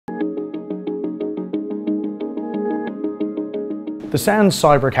The SANS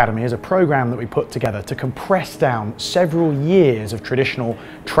Cyber Academy is a program that we put together to compress down several years of traditional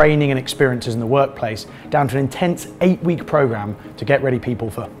training and experiences in the workplace down to an intense 8-week program to get ready people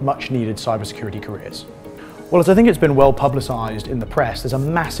for much needed cybersecurity careers. Well, as I think it's been well publicised in the press, there's a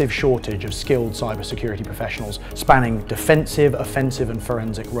massive shortage of skilled cybersecurity professionals spanning defensive, offensive and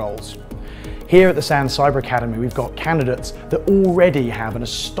forensic roles. Here at the SANS Cyber Academy, we've got candidates that already have an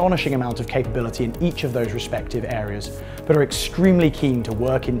astonishing amount of capability in each of those respective areas, but are extremely keen to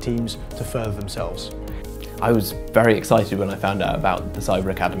work in teams to further themselves. I was very excited when I found out about the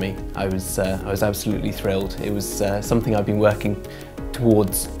Cyber Academy. I was absolutely thrilled. It was something I've been working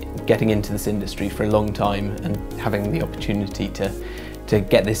towards getting into this industry for a long time, and having the opportunity to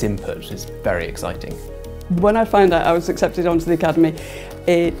get this input is very exciting. When I found out I was accepted onto the Academy,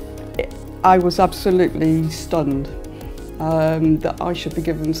 I was absolutely stunned that I should be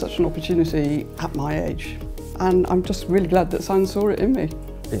given such an opportunity at my age. And I'm just really glad that SANS saw it in me.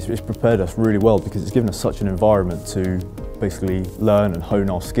 It's prepared us really well because it's given us such an environment to basically learn and hone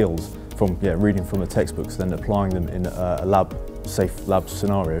our skills from reading from the textbooks, then applying them in a safe lab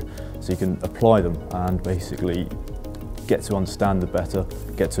scenario, so you can apply them and basically get to understand it better,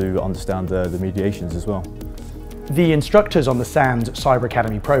 get to understand the mediations as well. The instructors on the SANS Cyber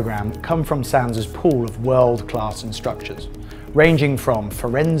Academy program come from SANS's pool of world-class instructors. Ranging from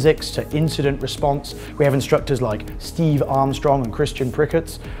forensics to incident response, we have instructors like Steve Armstrong and Christian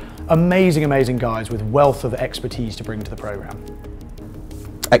Prickett's. Amazing guys with wealth of expertise to bring to the program.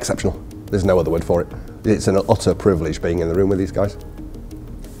 Exceptional. There's no other word for it. It's an utter privilege being in the room with these guys.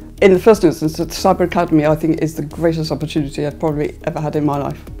 In the first instance, the Cyber Academy, I think, is the greatest opportunity I've probably ever had in my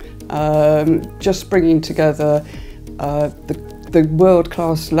life. Just bringing together the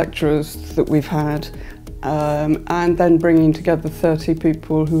world-class lecturers that we've had, and then bringing together 30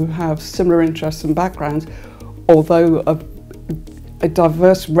 people who have similar interests and backgrounds, although a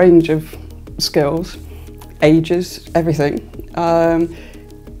diverse range of skills, ages, everything,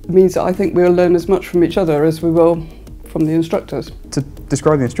 means that I think we'll learn as much from each other as we will from the instructors. To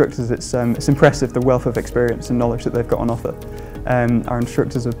describe the instructors, it's impressive the wealth of experience and knowledge that they've got on offer. Our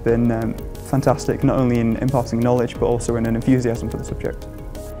instructors have been fantastic, not only in imparting knowledge but also in an enthusiasm for the subject.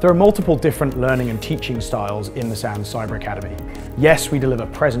 There are multiple different learning and teaching styles in the SANS Cyber Academy. Yes, we deliver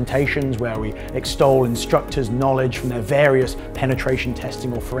presentations where we extol instructors' knowledge from their various penetration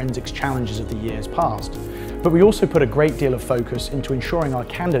testing or forensics challenges of the years past. But we also put a great deal of focus into ensuring our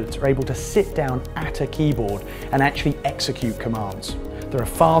candidates are able to sit down at a keyboard and actually execute commands. There are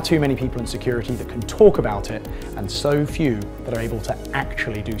far too many people in security that can talk about it, and so few that are able to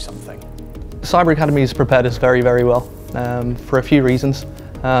actually do something. Cyber Academy has prepared us very well for a few reasons.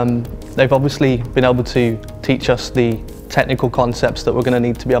 They've obviously been able to teach us the technical concepts that we're going to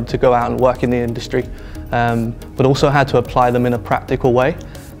need to be able to go out and work in the industry, but also how to apply them in a practical way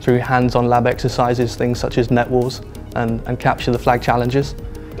through hands-on lab exercises, things such as net wars and capture the flag challenges.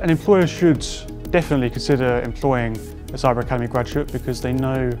 An employer should definitely consider employing a Cyber Academy graduate because they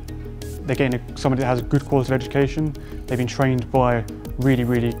know they're getting somebody that has a good quality of education, they've been trained by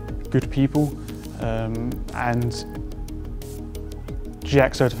really good people, and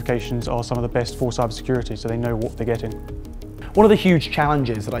GX certifications are some of the best for cybersecurity, so they know what they're getting. One of the huge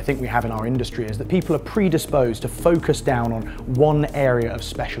challenges that I think we have in our industry is that people are predisposed to focus down on one area of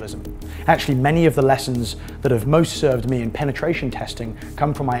specialism. Actually, many of the lessons that have most served me in penetration testing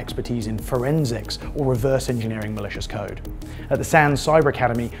come from my expertise in forensics or reverse engineering malicious code. At the SANS Cyber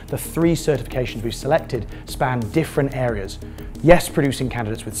Academy, the 3 certifications we've selected span different areas. Yes, producing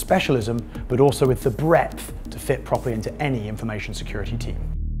candidates with specialism, but also with the breadth to fit properly into any information security team.